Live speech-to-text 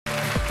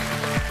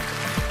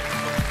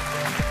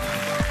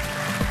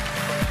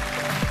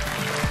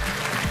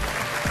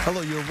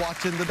Hello, you're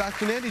watching the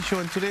Dr. Nandi Show,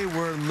 and today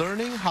we're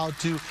learning how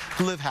to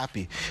live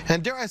happy.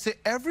 And dare I say,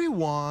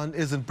 everyone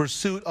is in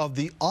pursuit of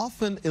the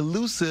often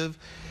elusive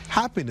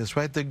happiness,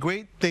 right? The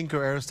great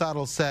thinker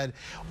Aristotle said,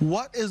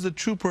 what is the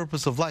true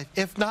purpose of life?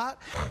 If not,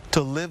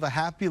 to live a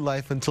happy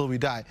life until we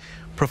die.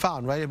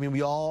 Profound, right? I mean,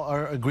 we all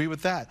agree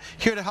with that.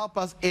 Here to help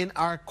us in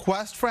our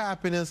quest for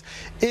happiness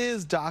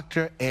is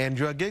Dr.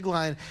 Andrea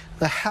Goeglein,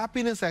 the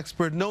happiness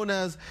expert known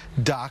as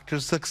Dr.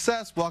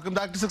 Success. Welcome,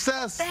 Dr.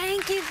 Success.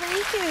 Thank you,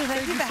 thank you.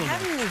 Thank you for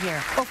having me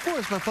here. Of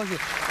course, my pleasure.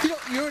 You know,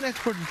 you're an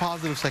expert in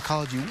positive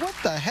psychology. What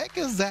the heck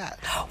is that?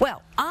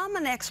 Well, I'm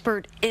an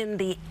expert in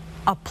the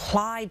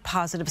applied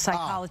positive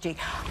psychology.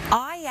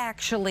 I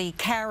actually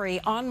carry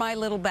on my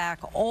little back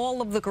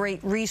all of the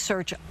great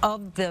research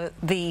of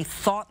the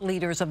thought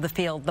leaders of the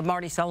field, the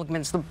Marty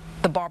Seligmans,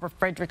 the Barbara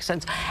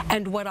Fredricksons,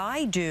 and what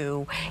I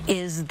do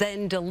is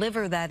then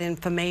deliver that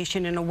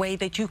information in a way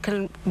that you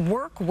can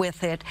work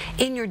with it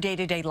in your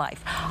day-to-day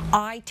life.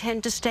 I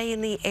tend to stay in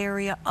the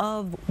area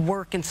of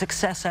work and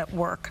success at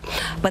work,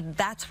 but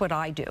that's what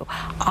I do.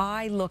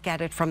 I look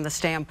at it from the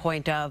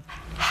standpoint of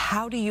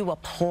how do you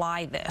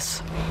apply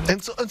this?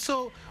 And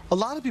so a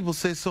lot of people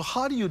say, so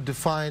how do you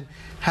define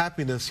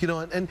happiness? You know,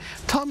 and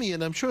tell me,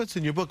 and I'm sure it's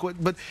in your book,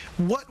 but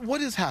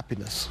what is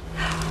happiness?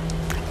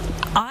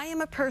 I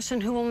am a person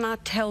who will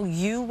not tell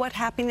you what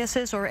happiness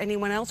is or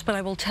anyone else, but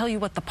I will tell you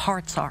what the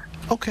parts are.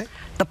 Okay.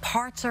 The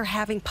parts are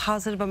having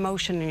positive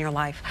emotion in your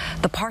life.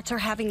 The parts are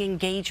having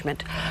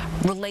engagement,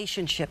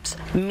 relationships,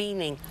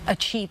 meaning,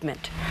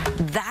 achievement.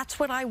 That's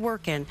what I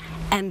work in.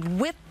 And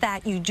with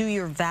that, you do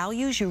your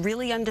values. You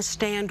really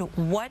understand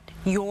what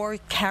your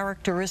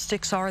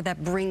characteristics are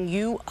that bring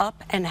you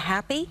up and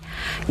happy.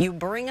 You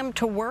bring them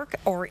to work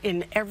or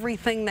in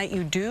everything that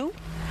you do.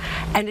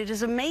 And it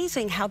is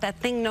amazing how that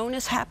thing known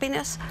as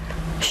happiness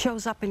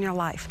shows up in your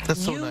life.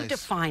 That's so nice. You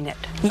define it.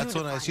 That's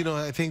so nice. You know,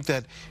 I think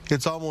that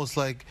it's almost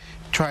like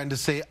trying to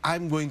say,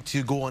 I'm going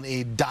to go on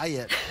a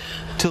diet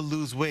to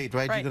lose weight,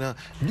 right? You're going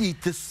to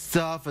eat this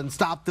stuff and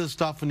stop this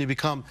stuff and you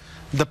become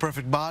the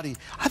perfect body.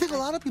 I think a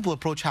lot of people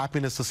approach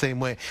happiness the same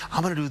way.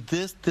 I'm going to do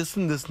this, this,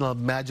 and this, and I'll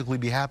magically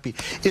be happy.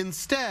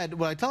 Instead,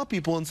 what I tell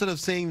people, instead of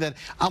saying that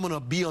I'm going to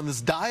be on this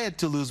diet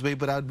to lose weight,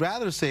 but I'd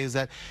rather say is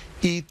that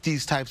eat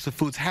these types of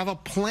foods, have a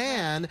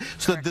plan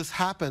so that this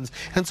happens.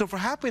 And so for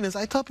happiness,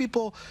 I tell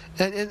people,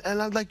 and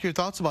I'd like your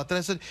thoughts about that,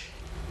 I said,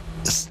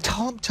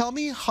 tell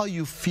me how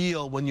you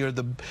feel when you're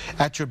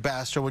at your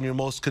best or when you're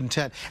most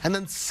content, and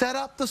then set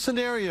up the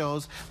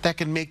scenarios that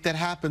can make that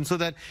happen so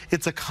that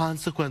it's a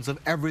consequence of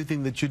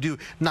everything that you do,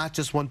 not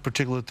just one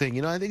particular thing.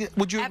 You know, I think,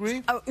 would you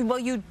agree? Well,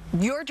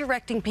 you're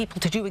directing people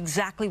to do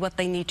exactly what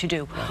they need to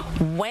do.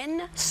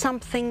 When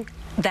something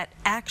that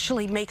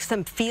actually makes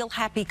them feel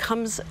happy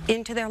comes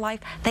into their life,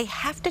 they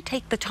have to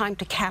take the time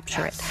to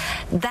capture it.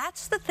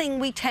 That's the thing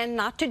we tend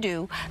not to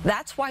do.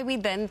 That's why we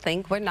then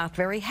think we're not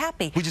very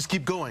happy. We just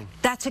keep going.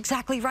 That's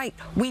exactly right.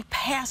 We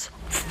pass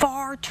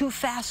far too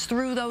fast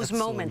through those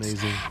moments. So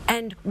amazing.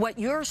 And what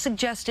you're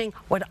suggesting,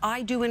 what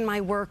I do in my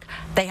work,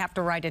 they have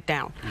to write it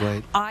down.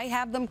 Right. I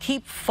have them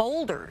keep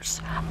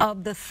folders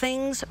of the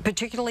things,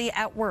 particularly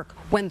at work.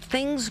 When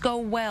things go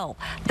well,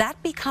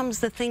 that becomes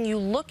the thing you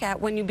look at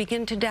when you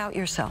begin to doubt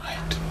yourself.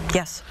 Right.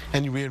 Yes.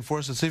 And you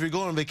reinforce it. So if you're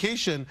going on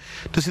vacation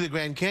to see the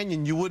Grand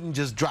Canyon, you wouldn't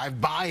just drive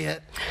by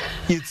it.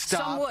 You'd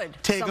stop. Some would.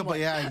 Take a,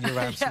 yeah, you're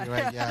absolutely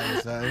right.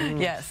 Yeah,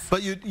 yes.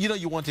 But you know,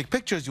 you want to take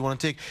pictures. You want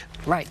to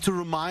take to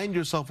remind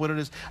yourself what it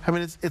is. I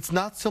mean, it's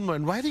not similar,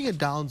 and writing it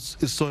down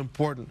is so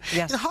important.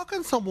 Yes. You know, how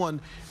can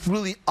someone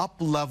really up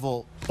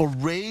level or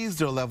raise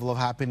their level of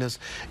happiness,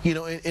 you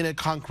know, in a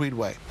concrete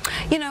way?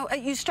 You know,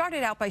 you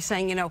started out by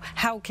saying, you know,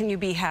 how can you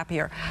be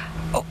happier?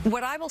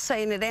 What I will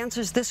say, and it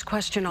answers this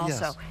question also.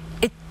 Yes.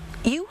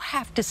 You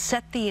have to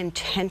set the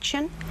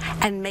intention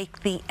and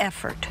make the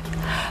effort.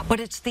 But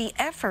it's the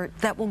effort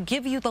that will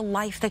give you the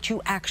life that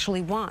you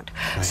actually want.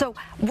 Right. So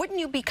wouldn't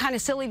you be kind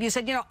of silly if you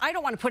said, you know, I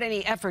don't want to put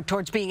any effort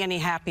towards being any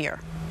happier?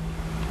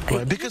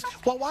 Right. Because,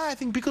 well, why? I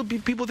think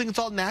people think it's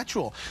all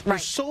natural.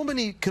 There's so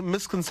many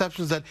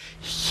misconceptions that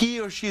he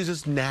or she is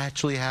just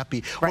naturally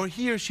happy, or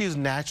he or she is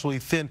naturally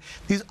thin.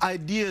 These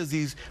ideas,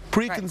 these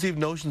preconceived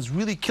notions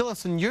really kill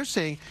us. And you're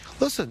saying,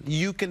 listen,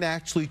 you can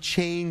actually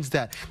change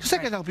that. Just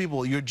like I tell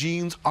people, your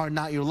genes are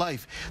not your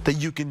life, that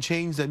you can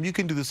change them. You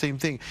can do the same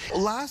thing.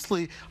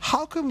 Lastly,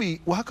 how can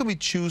we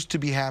choose to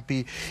be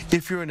happy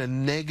if you're in a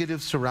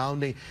negative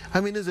surrounding? I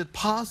mean, is it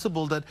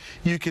possible that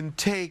you can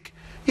take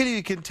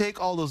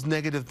all those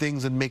negative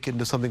things and make it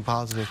into something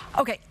positive?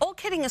 Okay, all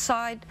kidding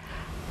aside,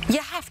 you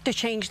have to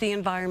change the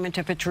environment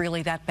if it's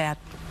really that bad.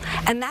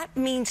 And that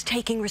means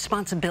taking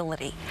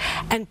responsibility.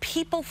 And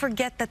people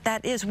forget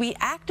that is. We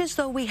act as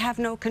though we have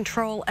no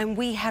control, and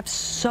we have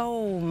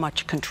so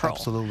much control.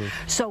 Absolutely.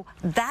 So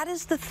that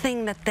is the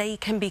thing that they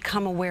can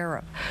become aware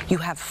of. You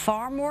have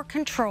far more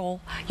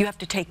control. You have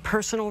to take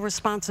personal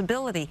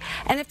responsibility.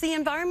 And if the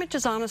environment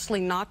is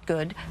honestly not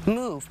good,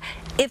 move.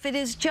 If it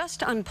is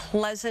just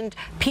unpleasant,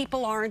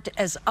 people aren't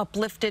as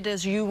uplifted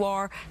as you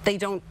are, they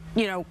don't,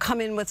 you know, come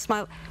in with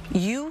smile,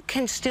 you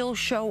can still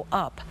show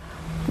up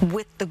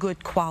with the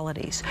good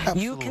qualities.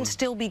 Absolutely. You can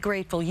still be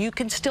grateful. You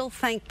can still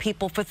thank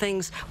people for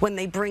things when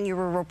they bring you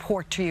a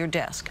report to your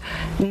desk.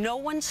 No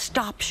one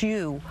stops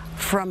you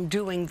from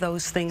doing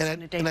those things on a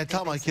day-to-day And I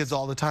tell my kids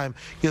all the time,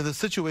 you know, the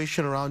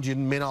situation around you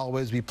may not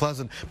always be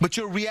pleasant, but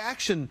your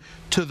reaction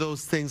to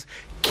those things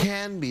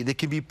can be. They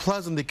can be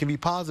pleasant, they can be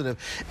positive.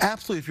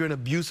 Absolutely, if you're in an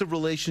abusive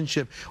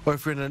relationship or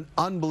if you're in an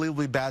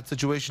unbelievably bad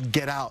situation,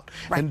 get out.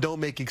 Right. And don't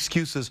make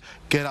excuses,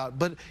 get out.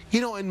 But,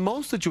 you know, in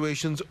most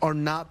situations are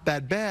not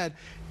that bad.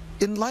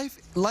 In life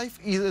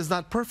is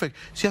not perfect,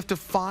 so you have to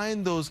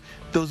find those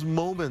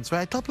moments, right?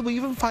 I tell people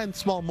even find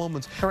small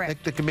moments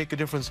that can make a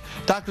difference.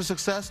 Dr.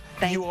 Success,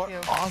 you are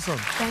awesome.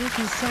 Thank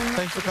you so much.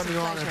 Thanks for coming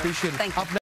on. I appreciate it. Thank you.